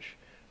research,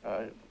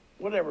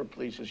 whatever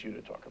pleases you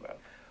to talk about.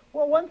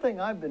 Well, one thing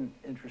I've been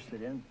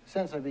interested in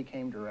since I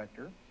became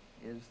director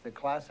is the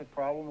classic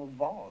problem of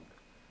VOG,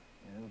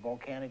 the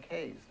volcanic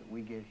haze that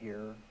we get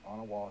here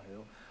on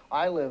Oahu.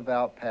 I live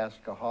out past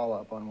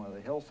Kahala up on one of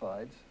the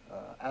hillsides,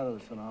 out of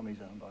the tsunami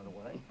zone, by the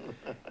way.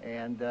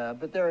 And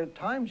but there are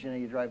times,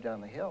 you drive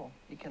down the hill,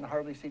 you can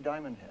hardly see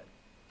Diamond Head.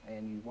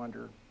 And you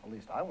wonder, at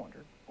least I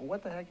wonder, well,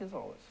 what the heck is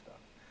all this stuff?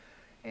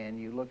 And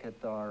you look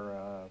at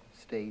our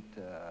state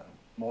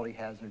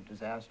multi-hazard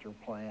disaster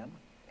plan,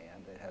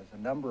 and it has a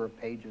number of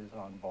pages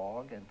on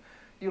VOG. And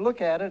you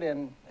look at it,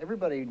 and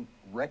everybody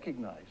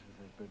recognizes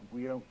it, but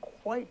we don't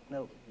quite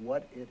know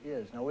what it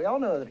is. Now, we all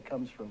know that it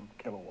comes from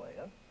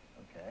Kilauea,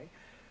 okay?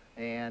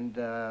 And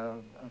a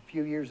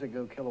few years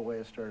ago,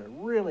 Kilauea started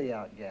really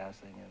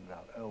outgassing in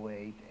about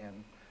 '08,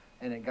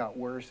 and it got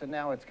worse, and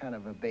now it's kind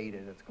of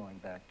abated. It's going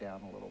back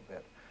down a little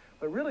bit.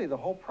 But really, the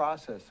whole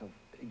process of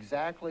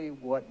exactly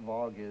what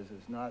VOG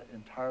is not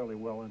entirely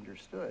well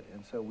understood.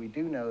 And so we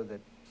do know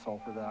that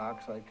sulfur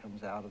dioxide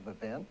comes out of the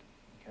vent,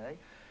 okay?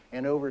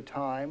 And over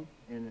time,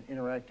 in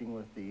interacting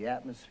with the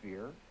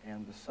atmosphere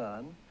and the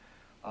sun,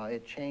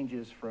 it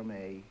changes from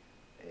a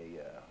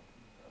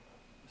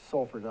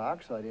sulfur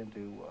dioxide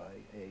into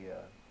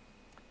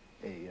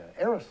a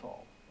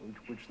aerosol,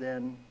 which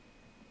then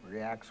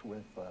reacts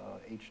with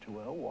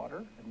H2O,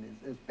 water, and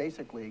is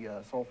basically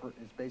sulfur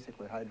is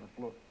basically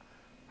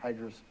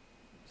hydrous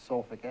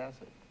sulfuric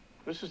acid.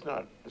 This is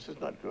not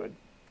good.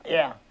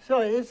 Yeah.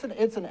 So it's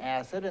an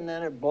acid, and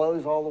then it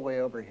blows all the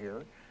way over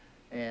here,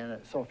 and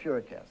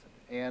sulfuric acid,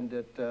 and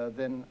it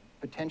then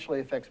potentially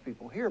affects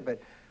people here.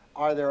 But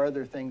are there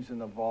other things in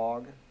the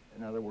VOG?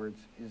 In other words,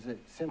 is it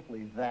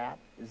simply that?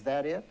 Is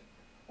that it?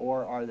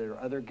 Or are there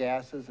other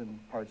gases and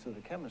parts of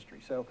the chemistry?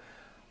 So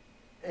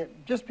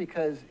just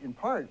because, in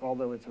part,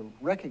 although it's a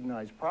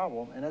recognized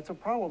problem, and it's a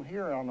problem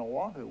here on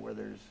Oahu where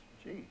there's,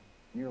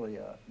 nearly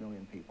 1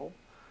 million people,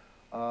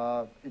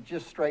 it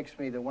just strikes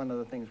me that one of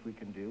the things we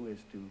can do is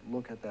to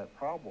look at that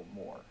problem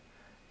more.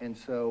 And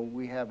so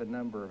we have a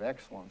number of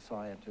excellent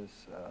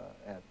scientists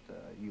at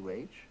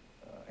UH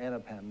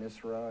Anupam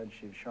Misra and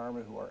Shiv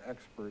Sharma, who are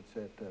experts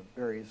at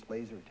various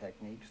laser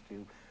techniques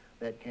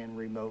that can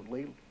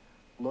remotely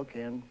look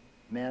and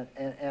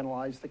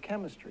analyze the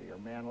chemistry or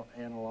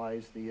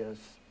analyze the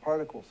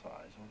particle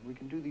size. We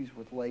can do these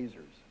with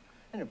lasers.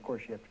 And of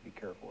course, you have to be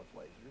careful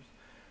with lasers.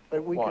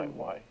 But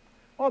Why?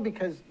 Well,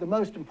 because the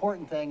most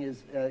important thing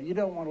is you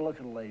don't want to look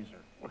at a laser.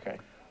 Okay.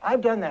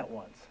 I've done that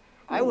once.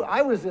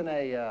 I was in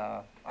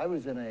a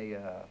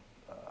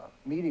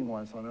meeting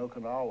once on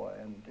Okinawa,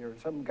 and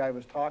some guy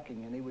was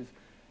talking, and he was,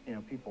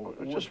 people.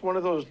 Just one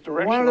of those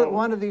directional.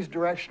 One of these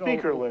directional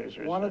speaker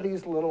lasers. One of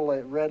these little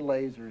red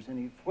lasers, and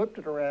he flipped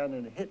it around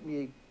and it hit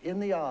me in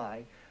the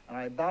eye, and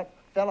I about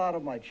fell out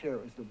of my chair.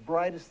 It was the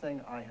brightest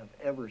thing I have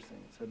ever seen.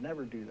 So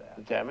never do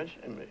that. Damage?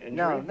 Injury?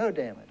 No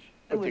damage.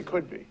 But they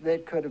could be. They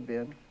could have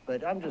been,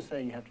 but I'm just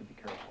saying you have to be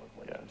careful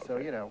with lasers. Yeah,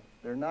 okay. So,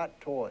 they're not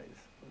toys.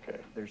 Okay.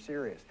 They're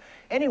serious.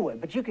 Anyway,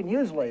 but you can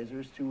use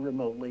lasers to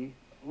remotely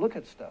look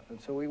at stuff.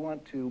 And so we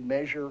want to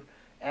measure,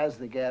 as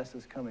the gas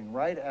is coming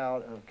right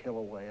out of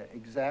Kilauea,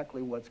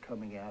 exactly what's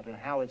coming out and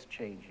how it's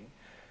changing.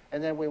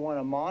 And then we want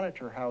to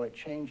monitor how it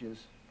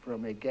changes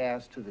from a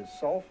gas to this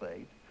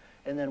sulfate,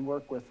 and then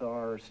work with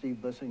our Steve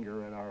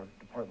Bussinger at our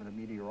Department of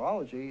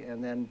Meteorology,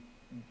 and then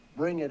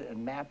bring it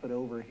and map it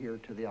over here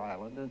to the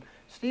island. And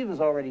Steve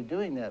is already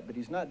doing that, but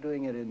he's not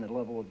doing it in the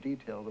level of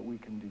detail that we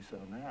can do so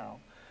now.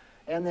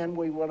 And then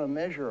we want to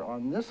measure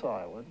on this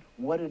island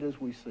what it is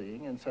we're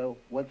seeing. And so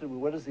what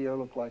does the air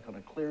look like on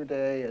a clear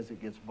day as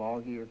it gets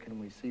foggy, or can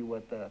we see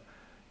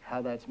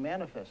how that's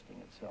manifesting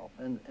itself?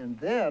 And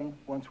then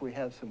once we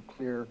have some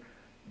clear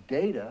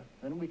data,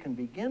 then we can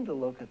begin to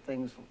look at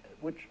things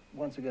which,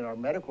 once again, our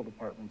medical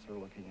departments are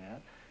looking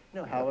at,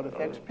 how it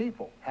affects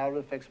people, how it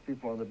affects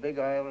people on the Big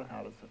Island,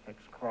 how it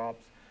affects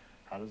crops,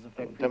 how does it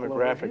affect people over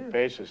here. Demographic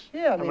basis.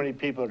 Yeah, how many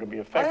people are going to be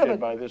affected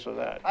by this or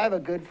that? I have a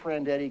good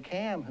friend, Eddie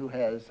Cam, who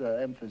has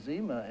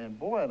emphysema, and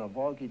boy, on a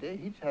foggy day,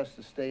 he has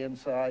to stay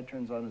inside,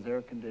 turns on his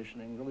air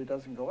conditioning, really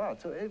doesn't go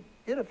out. So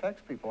it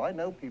affects people. I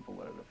know people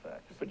that it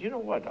affects. But you know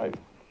what?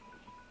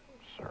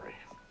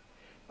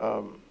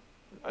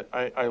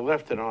 I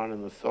left it on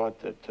in the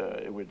thought that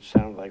it would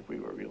sound like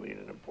we were really in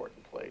an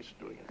important place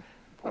doing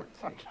important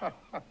things.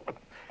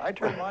 I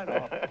turned mine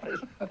off.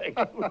 Thank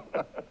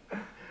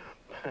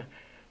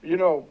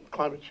you.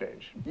 Climate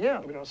change.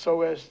 Yeah.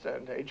 SOEST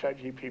and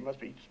HIGP must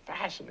be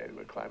fascinated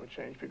with climate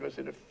change because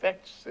it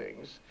affects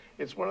things.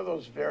 It's one of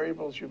those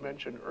variables you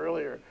mentioned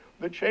earlier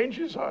that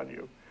changes on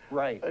you.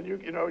 Right. And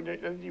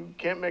you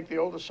can't make the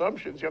old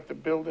assumptions. You have to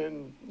build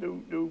in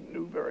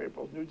new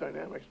variables, new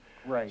dynamics.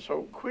 Right.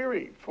 So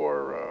query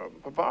for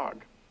VOG.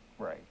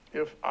 Right.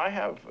 If I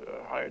have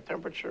a higher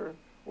temperature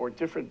or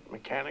different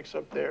mechanics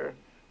up there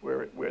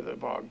where the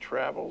VOG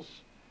travels,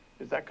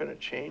 is that going to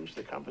change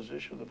the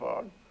composition of the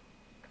VOG?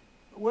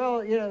 Well,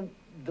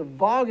 the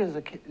VOG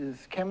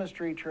is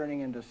chemistry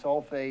turning into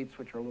sulfates,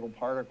 which are little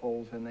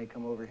particles, and they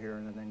come over here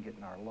and then get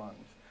in our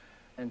lungs.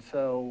 And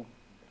so,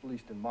 at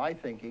least in my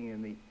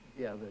thinking, the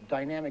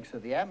dynamics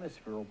of the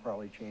atmosphere will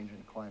probably change in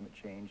climate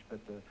change, but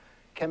the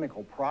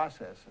chemical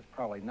process is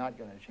probably not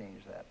going to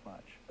change that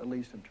much, at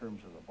least in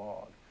terms of the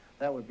VOG.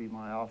 That would be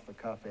my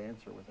off-the-cuff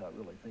answer without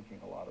really thinking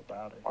a lot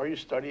about it. Are you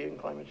studying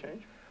climate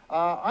change?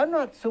 I'm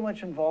not so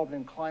much involved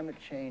in climate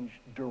change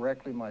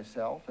directly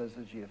myself as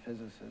a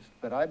geophysicist,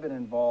 but I've been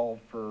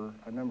involved for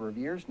a number of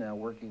years now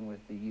working with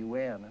the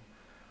UN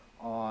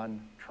on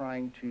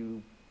trying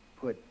to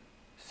put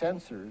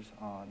sensors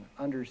on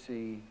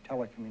undersea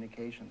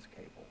telecommunications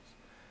cables.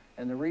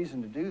 And the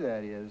reason to do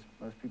that is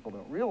most people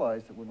don't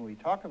realize that when we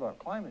talk about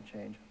climate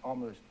change,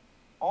 almost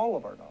all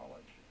of our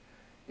knowledge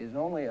is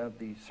only of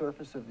the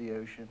surface of the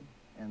ocean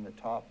and the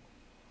top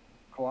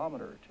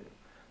kilometer or two.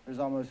 There's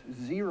almost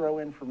zero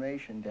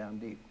information down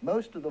deep.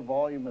 Most of the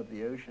volume of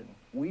the ocean,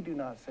 we do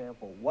not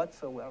sample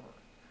whatsoever,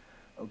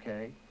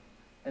 okay?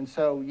 And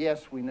so,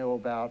 yes, we know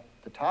about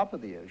the top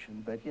of the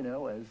ocean, but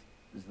is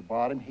the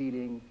bottom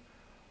heating,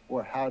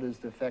 or how does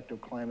the effect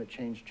of climate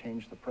change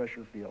the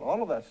pressure field?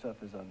 All of that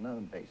stuff is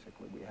unknown,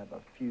 basically.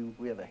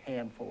 We have a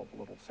handful of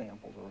little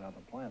samples around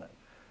the planet.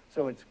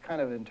 So it's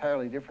kind of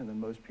entirely different than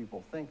most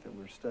people think that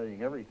we're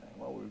studying everything.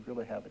 Well, we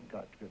really haven't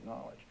got good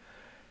knowledge.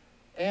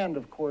 And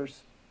of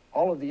course,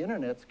 all of the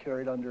internet's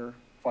carried under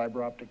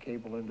fiber optic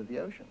cable into the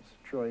oceans,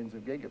 trillions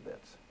of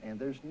gigabits. And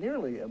there's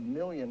nearly 1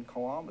 million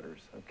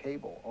kilometers of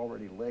cable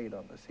already laid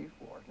on the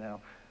seafloor.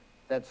 Now,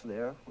 that's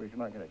there. We're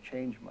not going to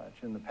change much.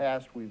 In the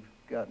past, we've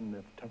gotten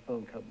the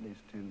phone companies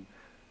to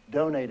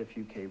donate a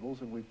few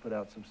cables, and we've put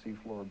out some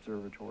seafloor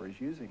observatories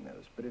using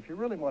those. But if you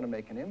really want to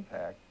make an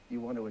impact,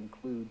 you want to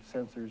include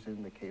sensors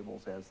in the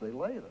cables as they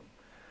lay them.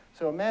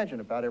 So imagine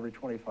about every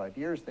 25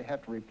 years, they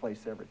have to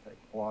replace everything.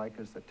 Why?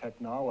 Because the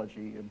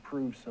technology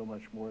improves so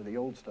much more, the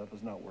old stuff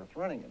is not worth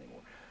running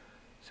anymore.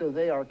 So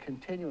they are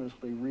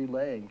continuously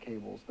relaying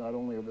cables, not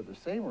only over the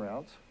same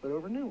routes, but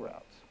over new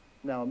routes.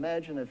 Now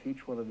imagine if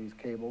each one of these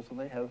cables,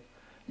 and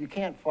you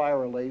can't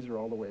fire a laser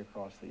all the way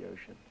across the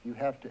ocean. You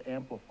have to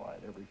amplify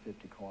it every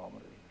 50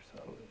 kilometers or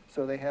so.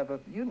 So they have a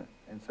unit.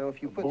 And so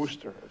if you put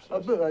booster,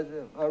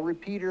 a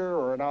repeater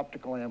or an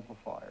optical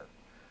amplifier,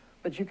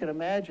 But you can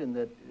imagine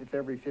that if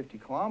every 50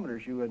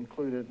 kilometers you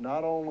included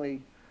not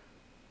only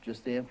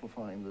just the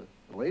amplifying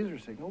the laser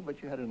signal,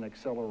 but you had an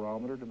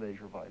accelerometer to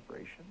measure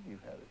vibration. You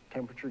had a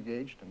temperature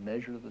gauge to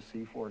measure the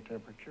seafloor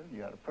temperature.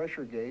 You had a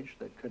pressure gauge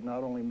that could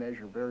not only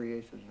measure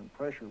variations in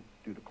pressure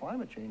due to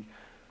climate change,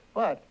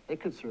 but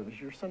it could serve as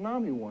your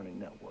tsunami warning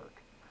network,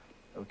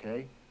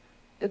 okay?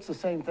 It's the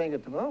same thing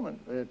at the moment.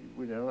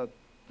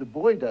 The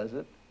buoy does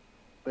it,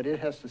 but it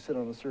has to sit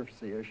on the surface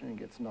of the ocean and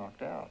gets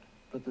knocked out.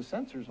 But the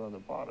sensor's on the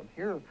bottom.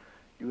 Here,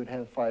 you would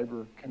have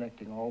fiber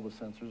connecting all the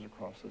sensors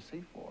across the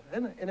seafloor.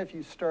 And if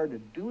you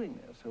started doing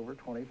this over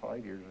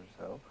 25 years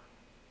or so,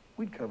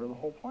 we'd cover the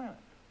whole planet.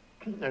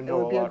 And it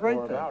would be a great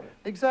more thing. about it.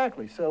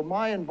 Exactly. So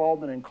my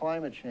involvement in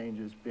climate change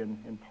has been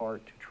in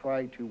part to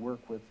try to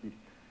work with the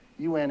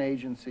UN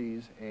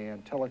agencies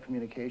and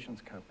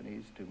telecommunications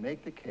companies to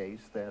make the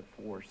case that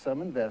for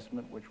some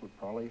investment, which would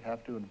probably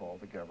have to involve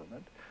the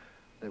government,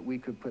 that we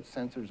could put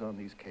sensors on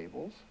these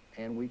cables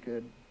and we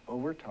could,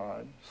 over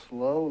time,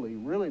 slowly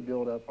really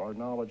build up our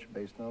knowledge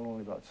base not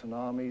only about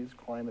tsunamis,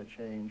 climate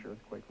change,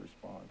 earthquake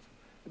response.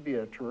 It'd be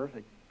a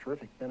terrific,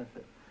 terrific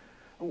benefit.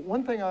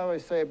 One thing I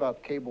always say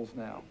about cables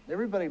now,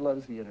 everybody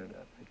loves the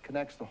internet. It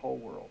connects the whole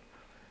world.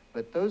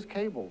 But those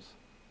cables,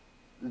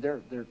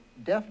 they're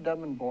deaf,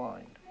 dumb, and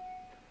blind.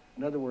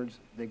 In other words,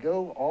 they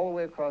go all the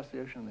way across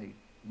the ocean. They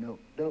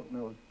don't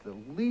know the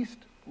least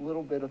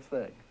little bit of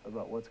thing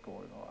about what's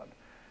going on.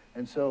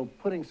 And so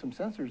putting some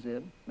sensors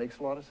in makes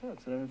a lot of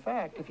sense. And in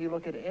fact, if you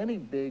look at any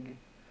big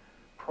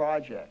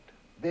project,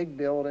 big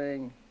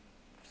building,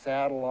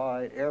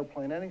 satellite,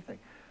 airplane, anything,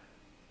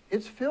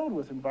 it's filled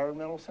with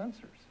environmental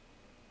sensors.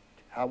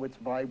 How it's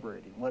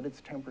vibrating, what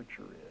its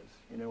temperature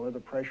is, what the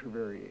pressure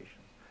variations.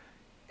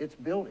 It's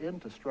built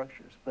into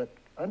structures, but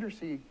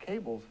undersea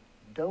cables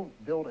don't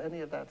build any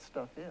of that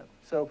stuff in.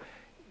 So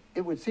it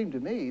would seem to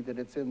me that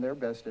it's in their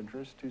best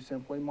interest to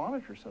simply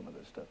monitor some of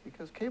this stuff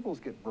because cables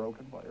get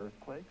broken by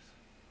earthquakes,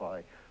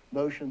 by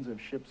motions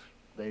of ships,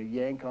 they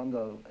yank on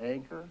the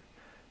anchor.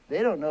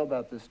 They don't know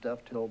about this stuff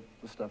till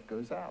the stuff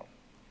goes out.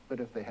 But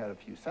if they had a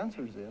few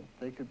sensors in,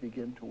 they could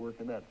begin to work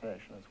in that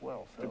fashion as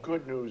well. So, the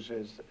good news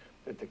is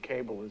that the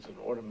cable is an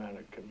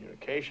automatic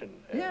communication.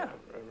 Yeah,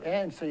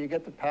 and so you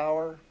get the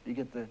power, you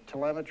get the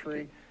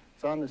telemetry,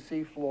 it's on the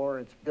seafloor,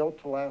 it's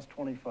built to last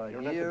 25 years.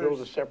 You don't have to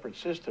build a separate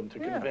system to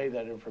convey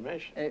that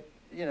information.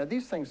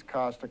 These things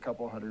cost a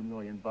couple $100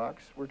 million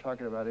bucks. We're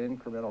talking about an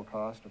incremental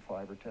cost of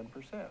 5 or 10%.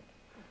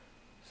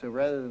 So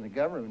rather than the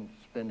government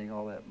spending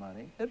all that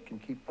money, it can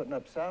keep putting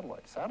up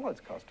satellites. Satellites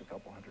cost a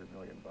couple $100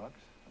 million bucks,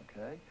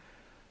 okay?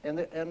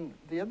 And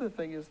the other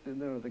thing is,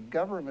 the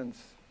governments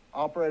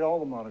operate all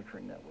the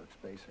monitoring networks,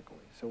 basically.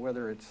 So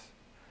whether it's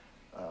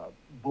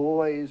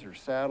buoys or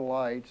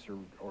satellites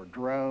or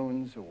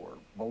drones or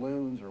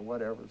balloons or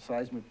whatever, the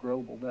seismic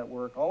global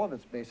network, all of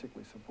it's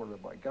basically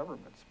supported by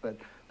governments. But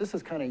this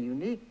is kind of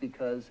unique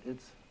because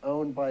it's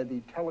owned by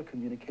the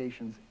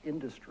telecommunications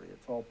industry.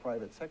 It's all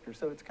private sector.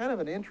 So it's kind of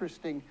an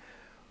interesting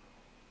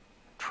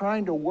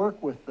trying to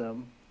work with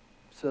them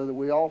so that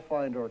we all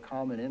find our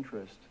common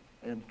interest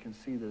and can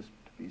see this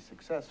to be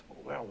successful.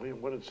 Well,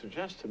 what it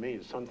suggests to me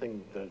is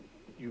something that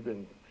you've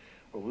been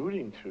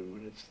alluding to,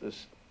 and it's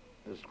this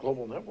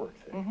global network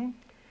thing. Mm-hmm.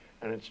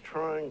 And it's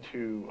trying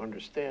to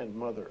understand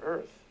Mother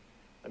Earth.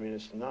 I mean,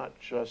 it's not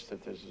just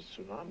that there's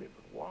a tsunami,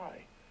 but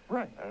why?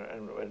 Right.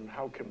 And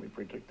how can we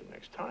predict the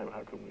next time?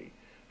 How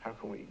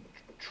can we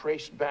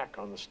trace back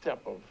on the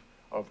step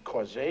of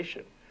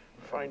causation,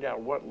 find out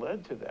what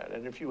led to that?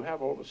 And if you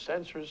have all the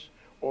sensors,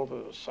 all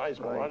the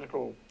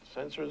seismological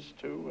sensors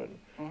too,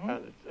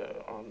 and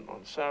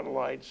on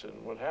satellites and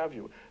what have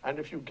you, and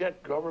if you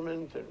get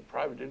government and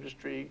private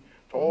industry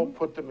to all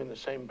put them in the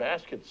same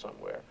basket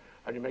somewhere,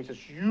 and you make this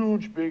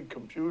huge big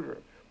computer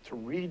to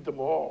read them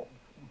all.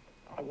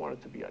 I want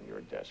it to be on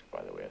your desk,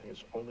 by the way. I think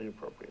it's only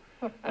appropriate.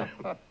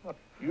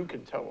 You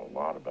can tell a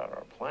lot about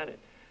our planet.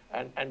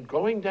 And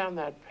going down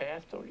that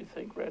path, don't you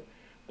think, Rhett,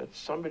 that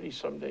somebody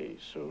someday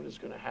soon is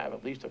going to have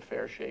at least a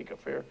fair shake, a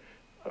fair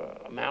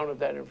amount of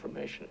that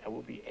information, and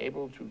will be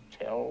able to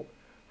tell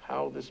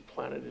how this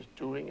planet is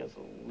doing as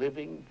a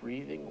living,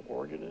 breathing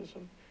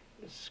organism?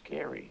 Is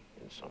scary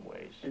in some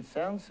ways. It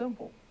sounds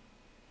simple.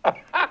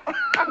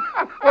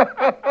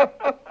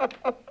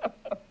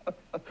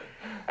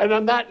 And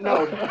on that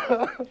note,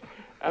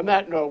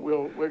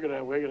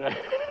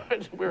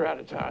 we're out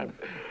of time.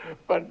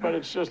 But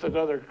it's just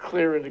another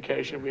clear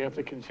indication we have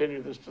to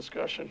continue this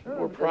discussion. Sure,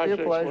 More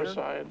projects, more science.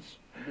 science,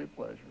 It'd be a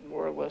pleasure.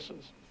 more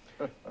lessons.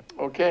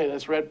 Okay,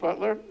 that's Rhett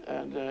Butler,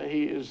 and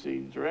he is the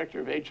director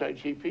of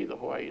HIGP, the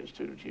Hawaii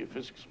Institute of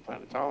Geophysics and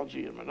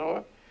Planetology in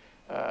Manoa.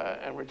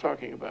 And we're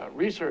talking about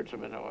research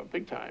in Manoa,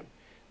 big time.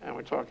 And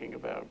we're talking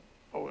about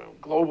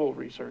global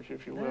research,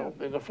 if you will,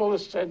 in the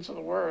fullest sense of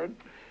the word.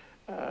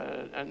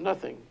 And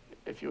nothing,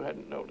 if you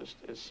hadn't noticed,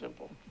 is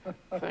simple.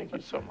 Thank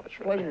you so much.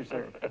 Pleasure,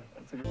 sir.